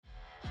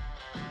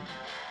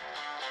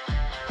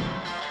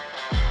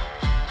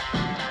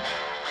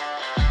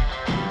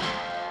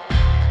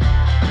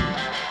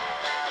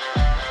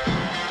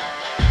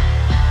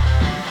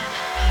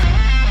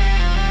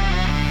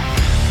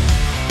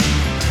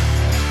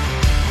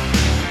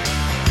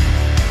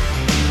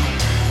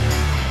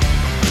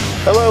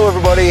Hello,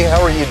 everybody. How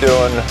are you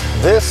doing?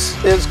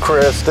 This is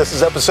Chris. This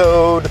is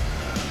episode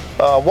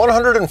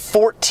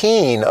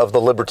 114 of the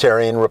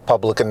Libertarian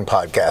Republican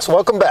podcast.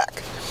 Welcome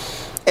back.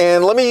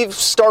 And let me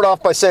start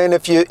off by saying,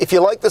 if you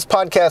like this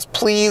podcast,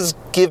 please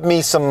give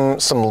me some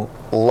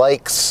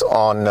likes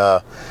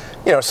on,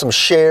 some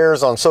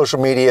shares on social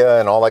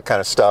media and all that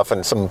kind of stuff,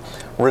 and some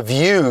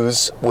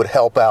reviews would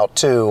help out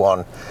too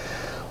on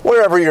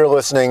wherever you're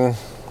listening.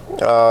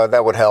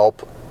 That would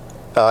help.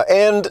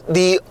 And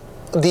the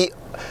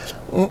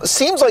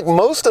seems like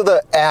most of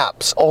the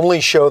apps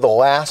only show the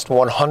last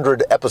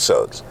 100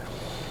 episodes.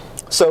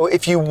 So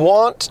if you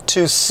want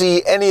to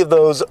see any of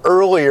those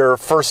earlier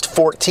first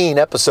 14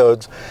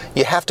 episodes,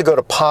 you have to go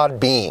to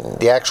Podbean,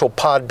 the actual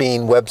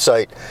Podbean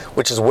website,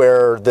 which is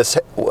where this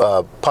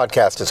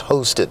podcast is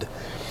hosted.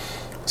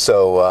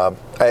 So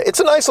it's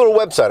a nice little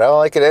website. I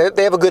like it.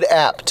 They have a good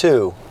app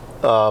too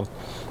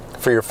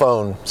for your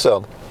phone.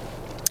 So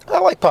I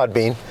like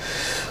Podbean.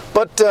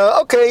 But,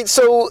 okay,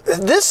 so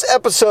this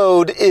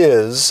episode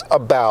is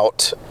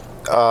about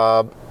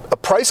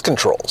price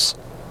controls.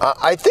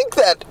 I think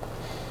that,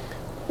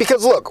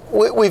 because look,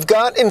 we've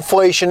got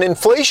inflation.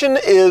 Inflation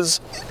is,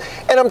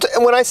 and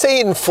when I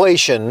say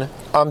inflation,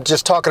 I'm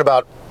just talking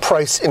about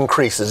price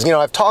increases. You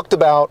know, I've talked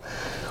about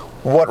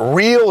what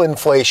real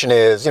inflation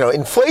is. You know,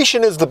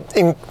 inflation is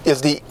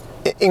the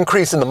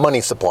increase in the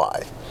money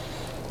supply.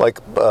 Like,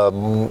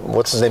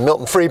 what's his name?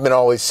 Milton Friedman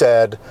always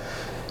said,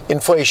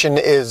 inflation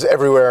is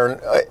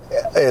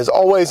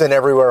always and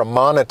everywhere a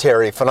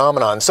monetary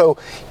phenomenon. So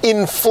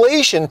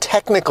inflation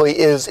technically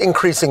is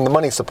increasing the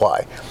money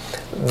supply.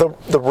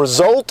 The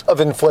result of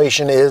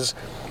inflation is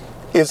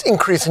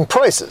increasing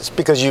prices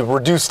because you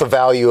reduce the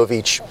value of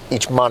each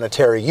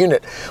monetary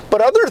unit.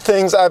 But other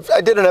things, I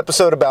did an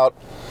episode about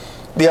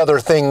the other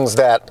things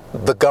that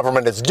the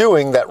government is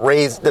doing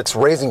that's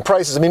raising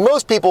prices. I mean,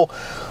 most people,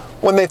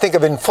 when they think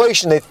of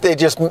inflation,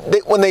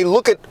 when they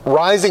look at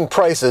rising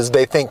prices,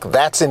 they think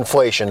that's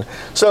inflation.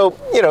 So,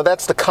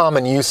 that's the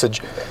common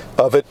usage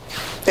of it.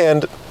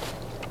 And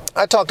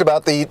I talked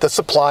about the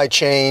supply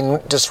chain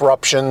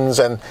disruptions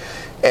and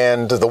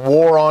the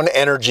war on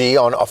energy,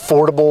 on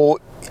affordable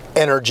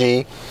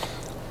energy,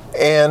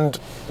 and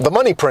the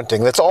money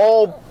printing. That's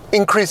all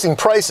increasing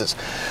prices.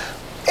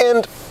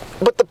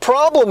 But the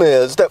problem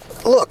is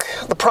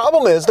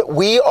that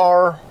we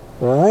are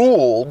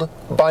ruled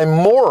by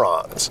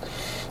morons.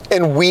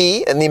 And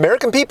we and the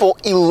American people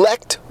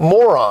elect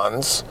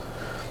morons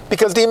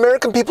because the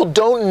American people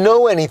don't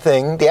know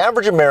anything. The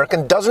average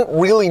American doesn't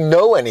really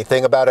know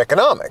anything about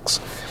economics.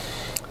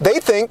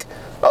 They think,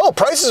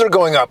 prices are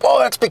going up.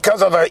 That's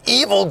because of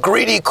evil,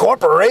 greedy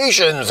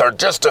corporations are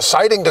just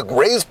deciding to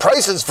raise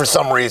prices for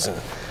some reason.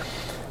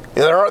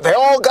 They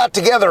all got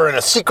together in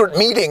a secret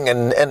meeting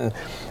and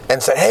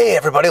said, hey,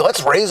 everybody,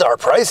 let's raise our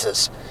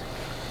prices.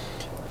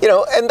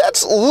 And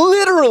that's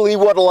literally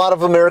what a lot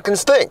of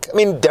Americans think. I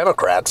mean,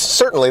 Democrats,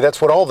 certainly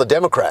that's what all the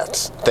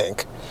Democrats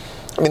think.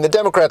 I mean, the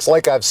Democrats,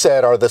 like I've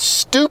said, are the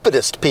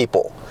stupidest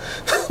people.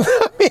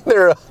 I mean,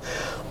 they're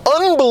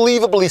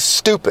unbelievably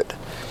stupid.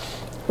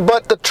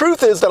 But the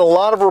truth is that a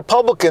lot of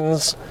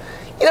Republicans,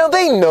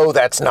 they know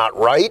that's not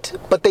right,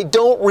 but they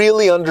don't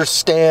really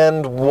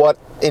understand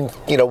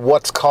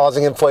what's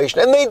causing inflation.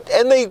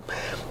 And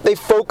they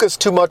focus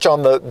too much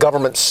on the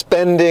government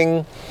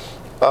spending,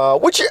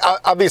 which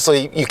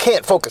obviously you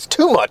can't focus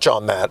too much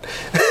on that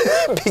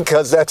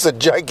because that's a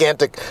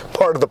gigantic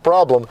part of the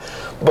problem.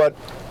 But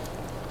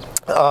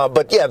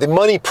yeah, the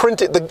money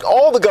printed,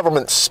 all the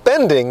government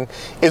spending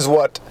is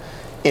what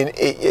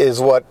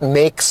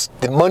makes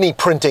the money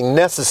printing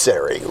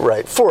necessary,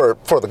 right? For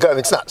the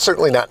government, it's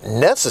certainly not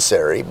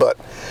necessary, but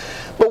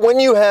when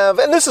you have,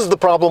 and this is the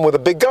problem with a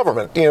big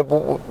government,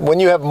 when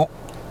you have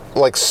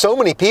like so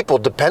many people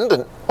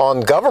dependent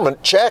on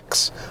government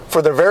checks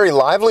for their very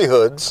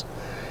livelihoods,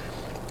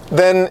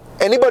 then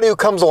anybody who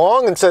comes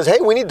along and says, hey,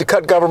 we need to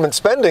cut government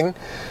spending,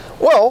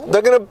 well,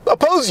 they're going to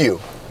oppose you.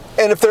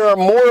 And if there are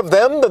more of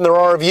them than there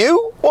are of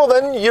you, well,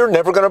 then you're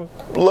never going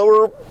to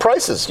lower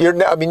prices. You're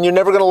never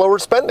going to lower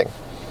spending.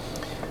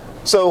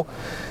 So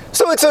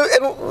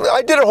and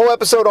I did a whole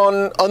episode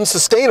on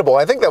unsustainable.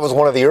 I think that was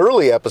one of the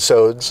early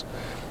episodes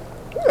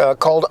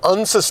called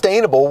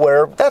Unsustainable,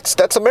 where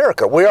that's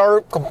America. We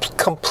are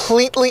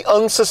completely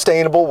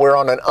unsustainable. We're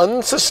on an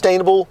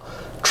unsustainable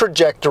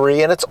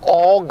trajectory, and it's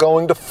all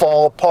going to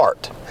fall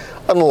apart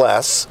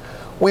unless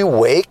we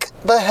wake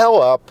the hell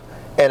up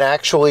and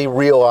actually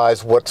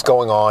realize what's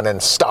going on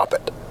and stop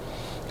it.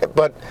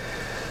 But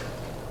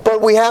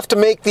we have to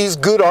make these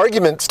good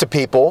arguments to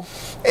people,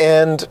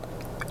 and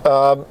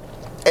I'm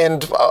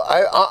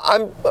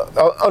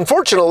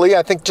unfortunately,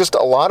 I think just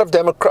a lot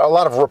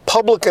of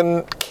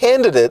Republican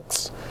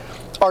candidates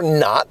are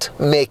not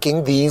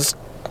making these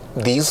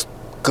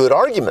good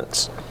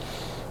arguments.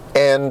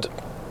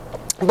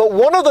 But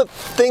one of the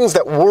things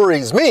that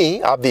worries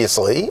me,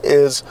 obviously,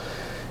 is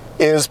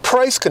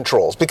price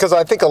controls, because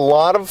I think a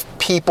lot of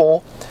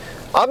people,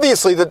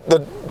 obviously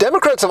the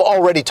Democrats have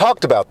already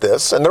talked about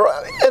this, and they're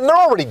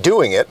already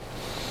doing it.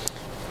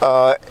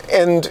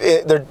 And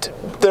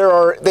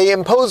they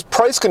impose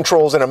price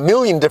controls in a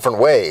million different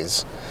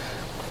ways,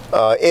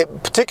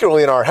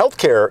 particularly in our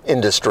healthcare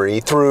industry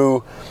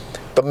through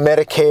the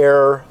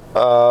Medicare,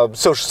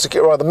 Social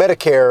Security, or the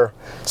Medicare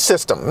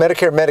system,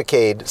 Medicare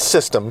Medicaid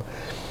system,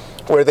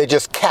 where they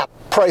just cap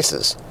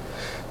prices.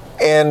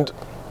 And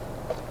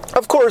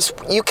of course,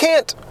 you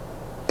can't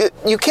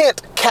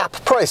cap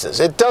prices.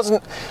 It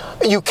doesn't.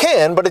 You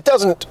can, but it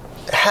doesn't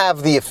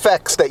have the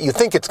effects that you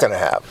think it's going to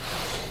have.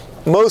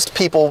 Most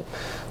people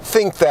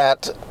think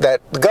that the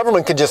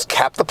government can just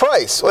cap the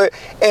price.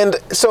 And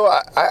so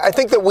I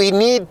think that we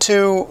need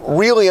to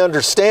really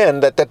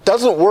understand that that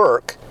doesn't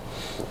work.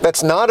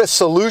 That's not a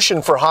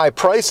solution for high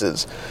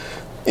prices.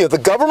 The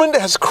government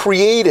has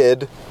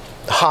created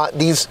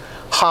these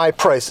high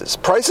prices.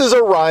 Prices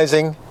are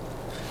rising.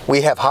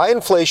 We have high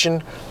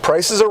inflation.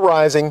 Prices are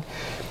rising.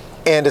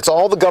 And it's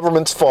all the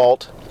government's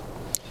fault.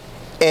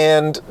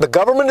 And the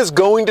government is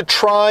going to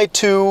try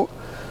to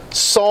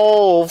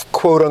solve,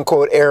 quote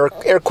unquote, air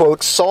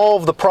quote,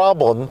 solve the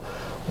problem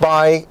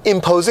by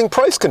imposing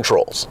price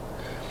controls.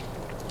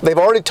 They've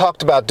already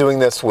talked about doing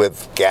this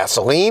with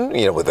gasoline,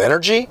 with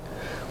energy.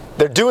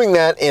 They're doing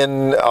that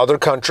in other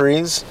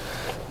countries.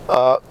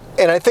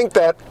 And I think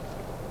that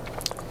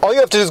all you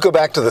have to do is go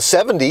back to the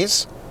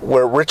 70s,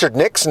 where Richard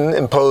Nixon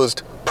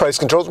imposed price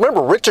controls.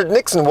 Remember, Richard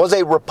Nixon was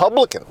a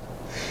Republican,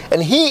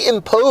 and he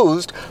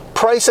imposed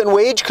price and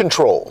wage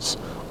controls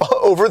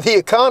over the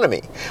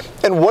economy.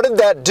 And what did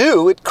that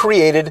do? It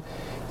created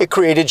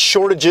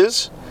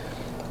shortages,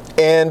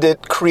 and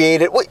it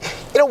created what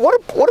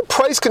do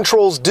price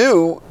controls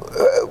do?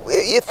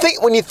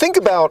 When you think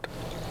about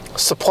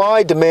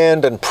supply,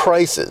 demand, and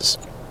prices,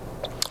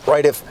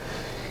 right? If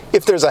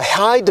there's a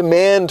high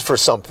demand for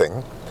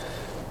something,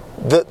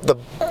 the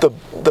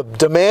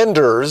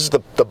demanders,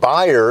 the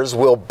buyers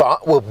will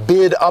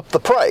bid up the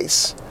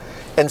price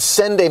and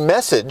send a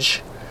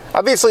message.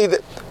 Obviously,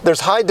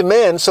 there's high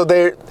demand, so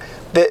they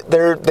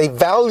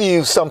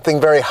value something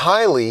very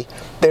highly.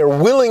 They're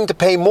willing to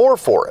pay more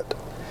for it.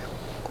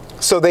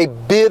 So they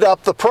bid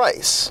up the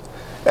price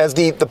as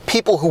the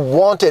people who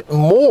want it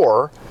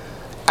more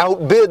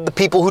outbid the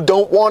people who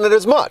don't want it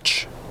as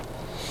much.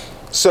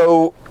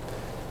 So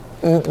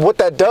what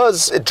that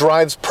does, it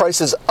drives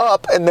prices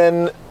up, and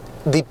then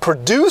the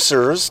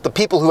producers, the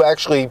people who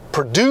actually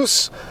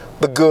produce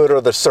the good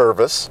or the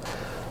service,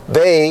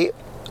 they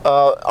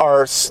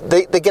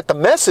get the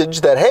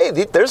message that, hey,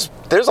 there's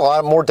a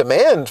lot more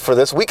demand for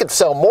this. We could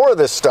sell more of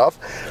this stuff,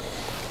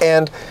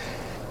 and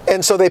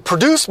so they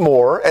produce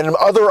more, and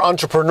other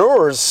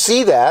entrepreneurs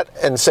see that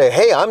and say,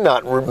 hey, I'm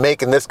not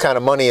making this kind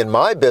of money in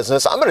my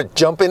business. I'm going to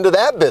jump into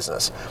that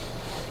business.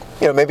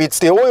 Maybe it's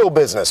the oil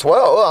business.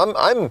 Well,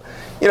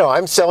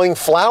 I'm selling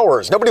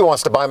flowers. Nobody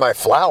wants to buy my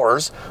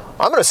flowers.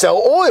 I'm going to sell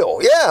oil.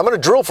 Yeah, I'm going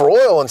to drill for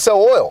oil and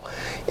sell oil.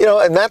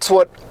 And that's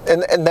what,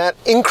 and that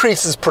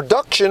increases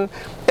production,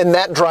 and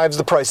that drives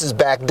the prices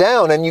back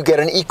down, and you get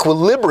an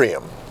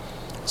equilibrium.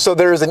 So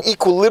there is an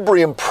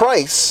equilibrium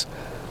price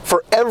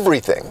for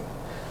everything.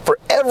 For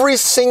every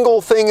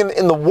single thing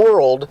in the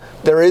world,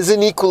 there is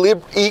an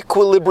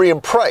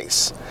equilibrium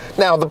price.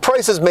 Now, the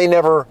prices may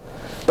never,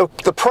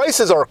 the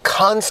prices are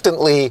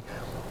constantly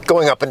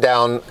going up and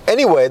down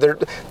anyway.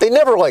 They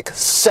never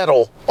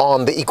settle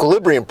on the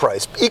equilibrium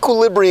price.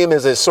 Equilibrium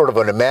is a sort of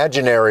an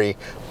imaginary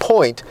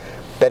point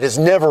that is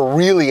never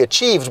really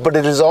achieved, but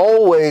it is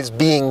always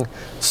being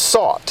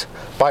sought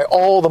by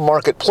all the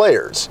market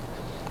players.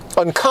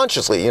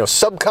 Unconsciously,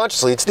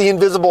 subconsciously, it's the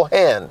invisible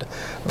hand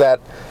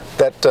that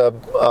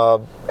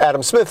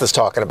Adam Smith is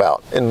talking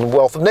about in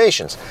Wealth of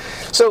Nations.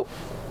 So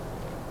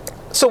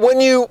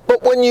when you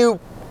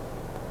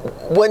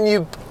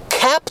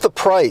cap the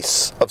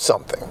price of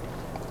something,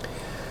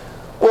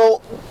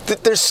 well,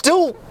 there's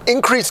still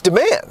increased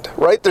demand,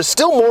 right? There's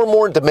still more and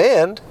more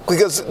demand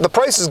because the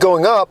price is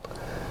going up.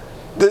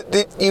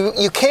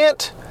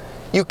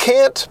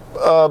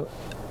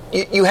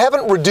 You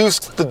haven't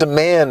reduced the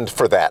demand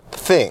for that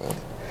thing,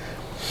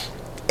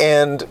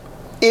 and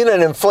in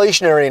an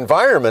inflationary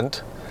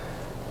environment,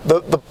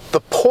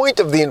 the point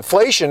of the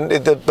inflation,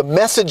 the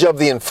message of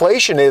the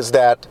inflation is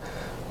that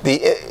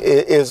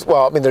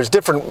there's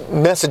different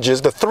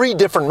messages. The three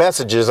different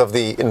messages of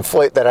the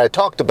that I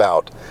talked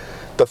about,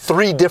 the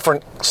three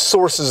different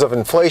sources of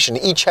inflation,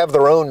 each have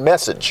their own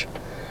message.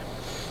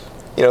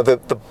 You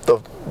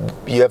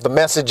have the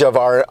message of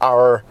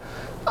our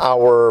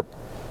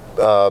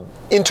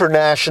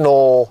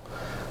international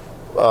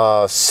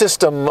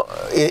system.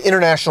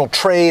 International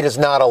trade is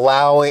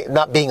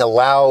not being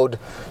allowed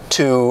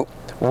to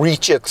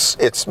reach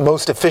its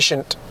most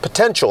efficient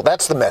potential.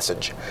 That's the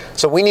message.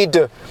 So we need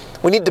to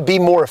be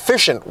more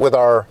efficient with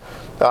our.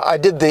 I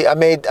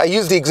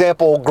used the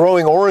example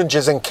growing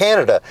oranges in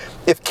Canada.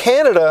 If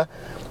Canada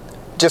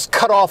just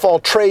cut off all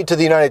trade to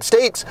the United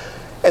States,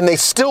 and they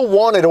still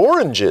wanted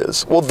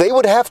oranges, well, they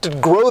would have to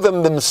grow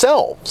them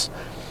themselves.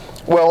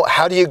 Well,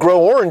 how do you grow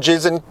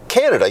oranges in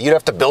Canada? You'd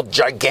have to build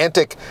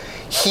gigantic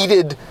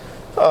heated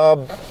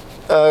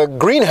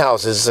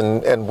greenhouses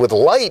and with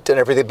light and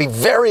everything. It'd be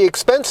very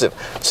expensive.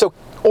 So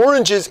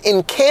oranges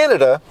in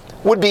Canada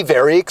would be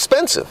very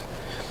expensive.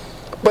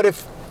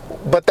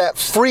 But that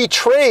free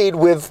trade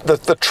with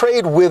the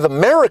trade with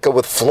America,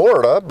 with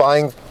Florida,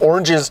 buying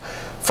oranges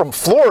from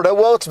Florida,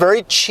 well, it's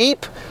very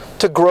cheap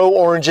to grow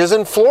oranges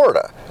in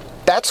Florida.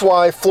 That's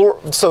why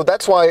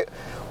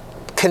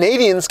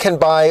Canadians can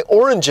buy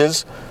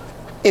oranges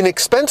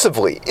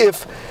inexpensively.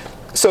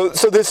 So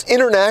this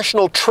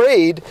international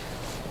trade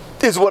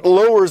is what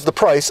lowers the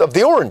price of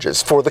the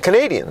oranges for the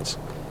Canadians.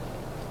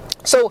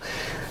 So,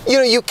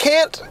 you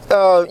can't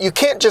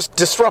just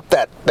disrupt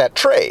that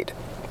trade.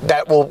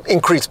 That will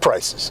increase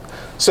prices.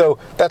 So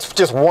that's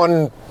just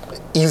one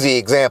easy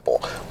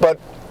example. But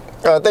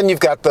then you've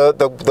got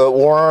the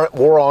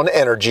war on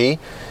energy.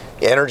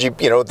 Energy,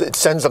 it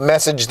sends a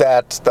message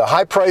that the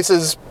high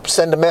prices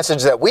send a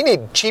message that we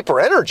need cheaper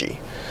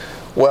energy.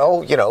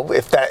 Well,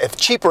 if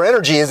cheaper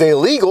energy is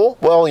illegal,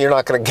 well, you're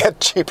not going to get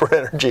cheaper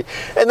energy.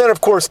 And then,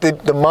 of course,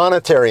 the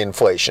monetary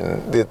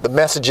inflation. The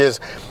message is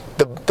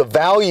the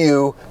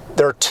value.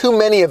 There are too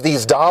many of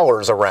these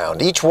dollars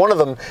around. Each one of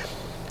them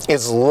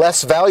is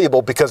less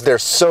valuable because they're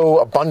so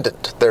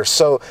abundant.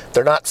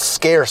 They're not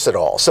scarce at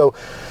all. So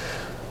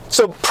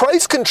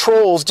price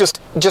controls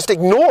just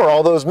ignore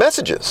all those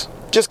messages.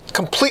 Just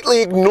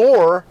completely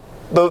ignore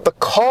the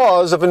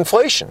cause of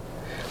inflation.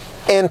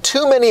 And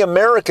too many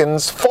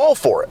Americans fall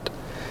for it.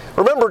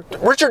 Remember,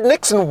 Richard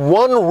Nixon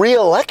won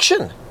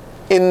re-election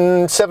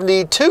in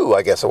 72,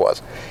 I guess it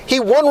was. He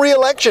won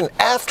re-election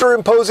after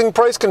imposing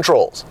price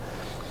controls.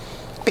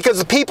 Because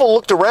the people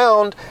looked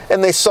around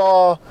and they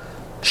saw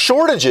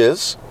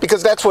shortages,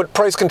 because that's what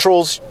price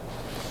controls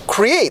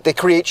create. They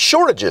create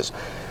shortages.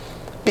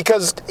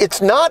 Because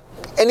it's not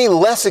any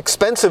less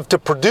expensive to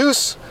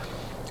produce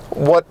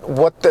what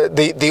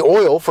the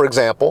oil, for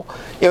example.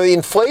 The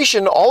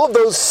inflation, all of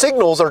those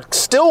signals are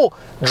still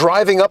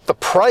driving up the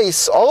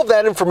price. All of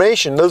that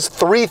information, those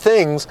three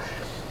things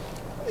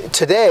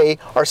today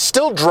are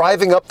still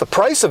driving up the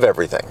price of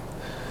everything.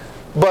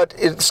 But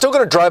it's still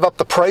going to drive up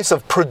the price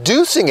of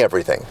producing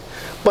everything.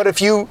 But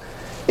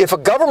if a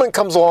government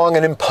comes along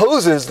and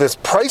imposes this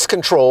price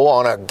control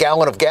on a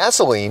gallon of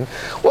gasoline,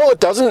 well, it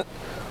doesn't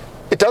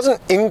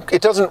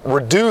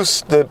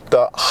reduce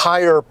the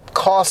higher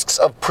costs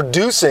of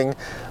producing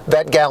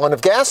that gallon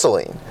of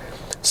gasoline.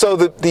 So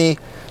the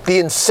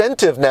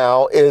incentive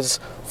now is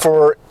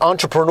for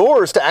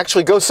entrepreneurs to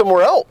actually go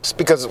somewhere else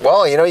because,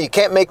 well, you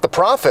can't make the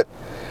profit,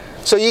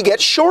 so you get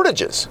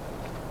shortages.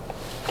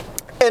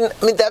 And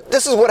I mean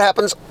this is what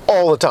happens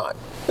all the time.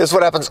 This is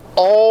what happens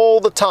all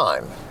the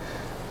time.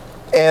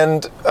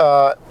 And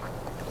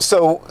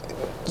so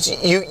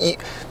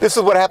this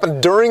is what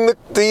happened during in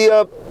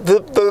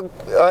the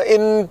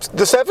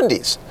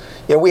 70s.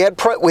 We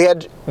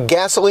had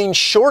gasoline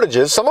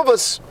shortages. Some of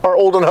us are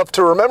old enough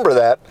to remember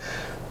that.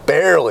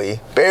 Barely.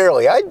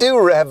 I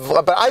do have,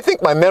 but I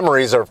think my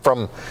memories are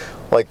from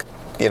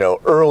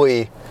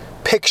early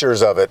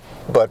pictures of it.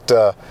 But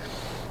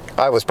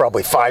I was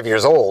probably 5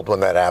 years old when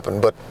that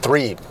happened, but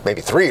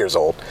maybe 3 years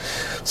old.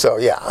 So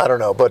yeah, I don't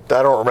know, but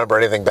I don't remember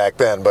anything back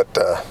then. But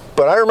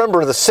I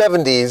remember the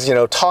 70s,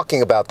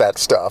 talking about that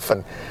stuff,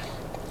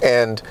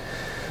 and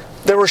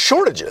there were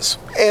shortages,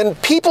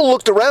 and people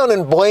looked around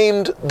and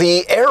blamed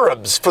the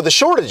Arabs for the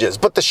shortages,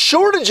 but the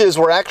shortages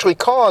were actually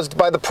caused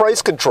by the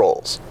price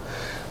controls.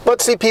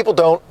 But see, people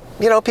don't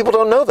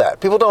know that.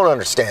 People don't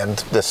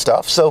understand this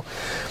stuff. So,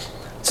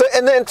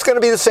 and then it's going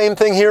to be the same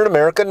thing here in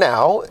America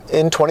now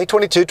in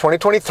 2022,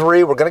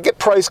 2023. We're going to get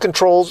price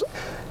controls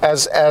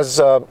as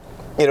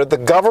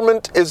the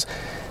government is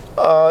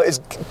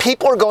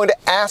people are going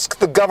to ask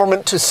the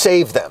government to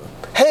save them.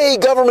 Hey,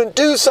 government,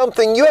 do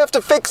something. You have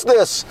to fix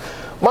this.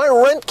 My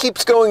rent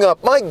keeps going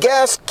up. My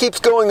gas keeps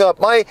going up.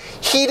 My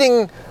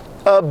heating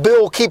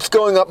bill keeps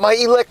going up. My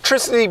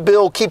electricity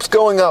bill keeps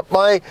going up.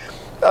 My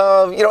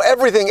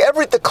everything,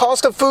 the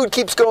cost of food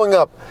keeps going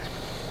up.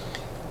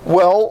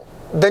 Well,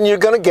 then you're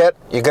going to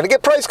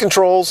get price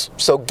controls.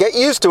 So get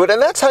used to it,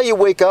 and that's how you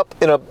wake up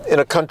in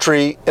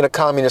a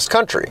communist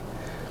country.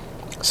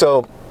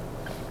 So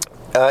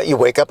you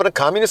wake up in a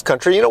communist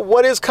country.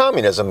 What is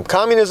communism?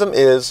 Communism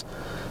is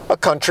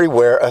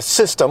a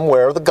system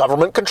where the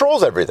government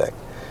controls everything.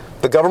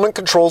 The government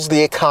controls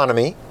the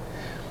economy.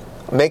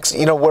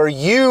 Where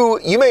you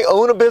may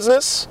own a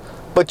business,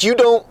 but you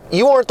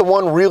aren't the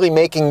one really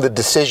making the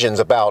decisions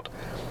about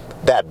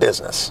that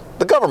business.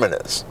 The government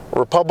is.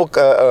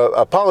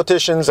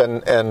 Politicians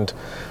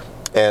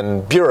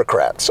and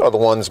bureaucrats are the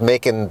ones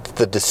making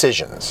the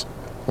decisions,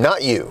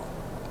 not you.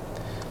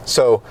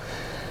 So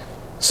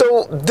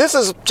this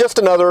is just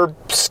another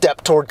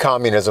step toward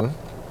communism,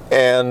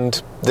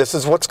 and this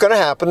is what's going to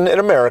happen in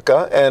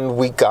America, and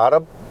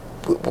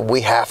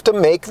we have to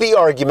make the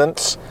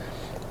arguments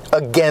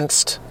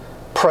against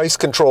price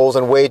controls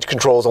and wage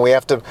controls, and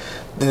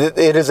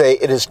it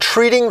is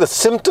treating the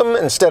symptom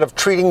instead of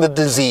treating the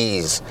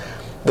disease.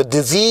 The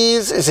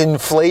disease is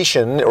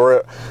inflation,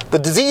 or the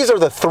disease are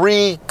the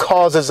three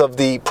causes of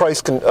the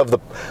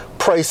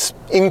price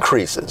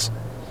increases.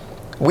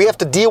 We have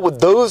to deal with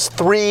those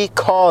three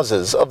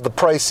causes of the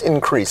price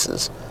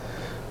increases.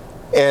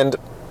 And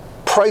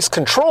price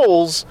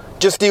controls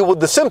just deal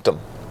with the symptom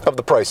of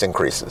the price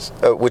increases,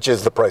 which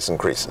is the price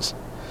increases.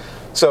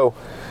 So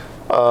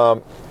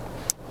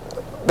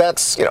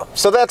those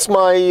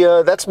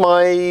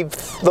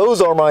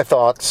are my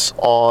thoughts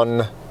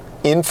on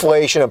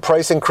inflation and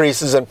price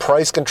increases and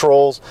price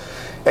controls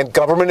and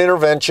government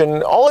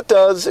intervention. All it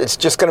does, it's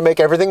just going to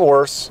make everything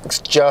worse. It's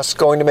just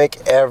going to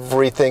make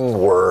everything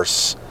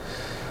worse.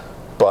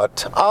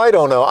 But I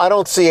don't know. I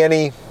don't see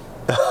any.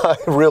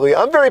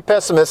 I'm very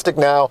pessimistic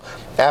now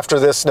after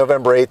this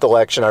November 8th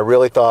election. I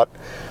really thought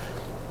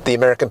the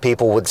American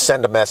people would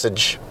send a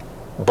message,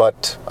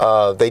 but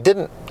they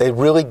didn't. They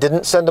really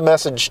didn't send a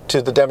message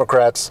to the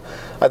Democrats.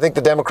 I think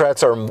the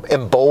Democrats are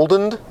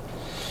emboldened.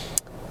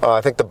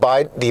 I think the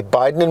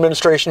Biden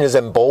administration is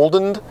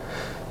emboldened.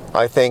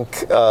 I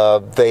think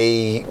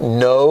they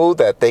know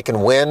that they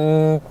can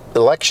win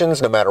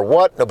elections no matter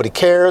what. Nobody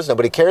cares.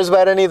 Nobody cares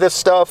about any of this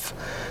stuff.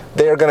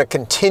 They are going to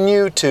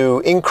continue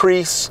to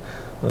increase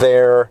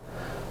their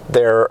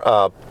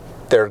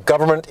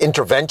government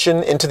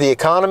intervention into the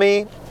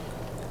economy,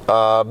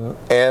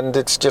 and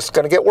it's just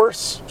going to get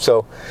worse.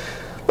 So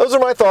those are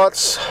my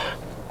thoughts.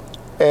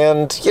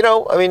 And,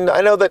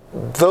 I know that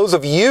those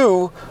of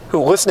you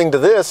who are listening to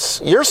this,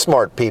 you're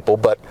smart people,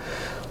 but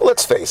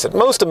let's face it,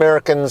 most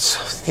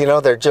Americans,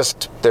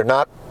 they're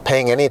not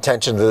paying any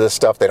attention to this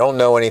stuff. They don't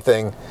know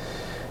anything,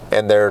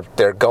 and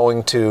they're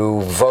going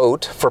to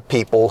vote for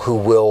people who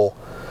will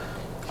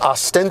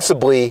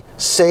ostensibly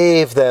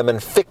save them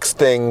and fix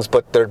things,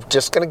 but they're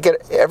just going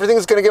to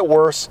everything's going to get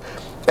worse,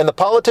 and the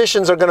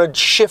politicians are going to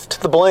shift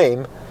the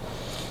blame,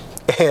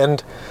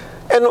 and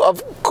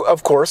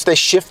of course, they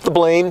shift the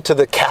blame to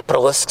the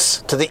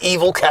capitalists, to the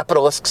evil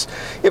capitalists.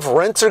 If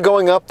rents are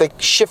going up, they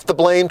shift the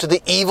blame to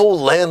the evil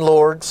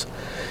landlords.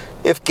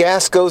 If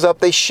gas goes up,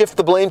 they shift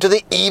the blame to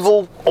the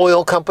evil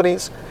oil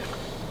companies.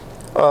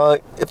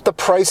 If the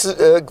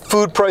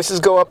food prices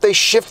go up, they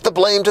shift the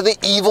blame to the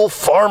evil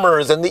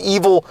farmers and the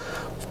evil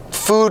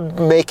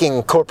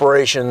food-making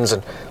corporations.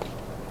 And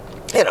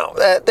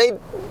they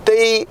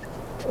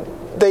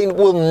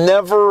will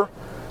never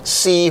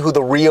see who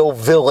the real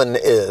villain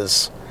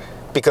is,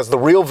 because the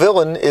real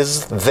villain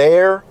is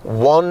their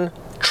one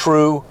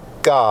true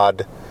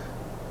God,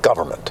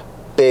 government,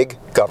 big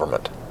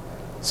government.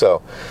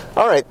 So,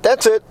 all right,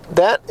 that's it.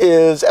 That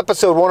is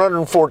episode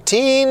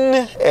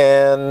 114,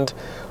 and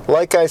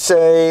like I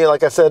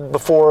said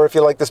before, if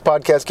you like this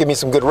podcast, give me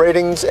some good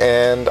ratings,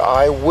 and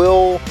I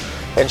will,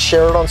 and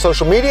share it on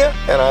social media,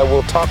 and I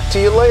will talk to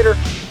you later.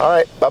 All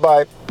right,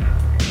 bye-bye.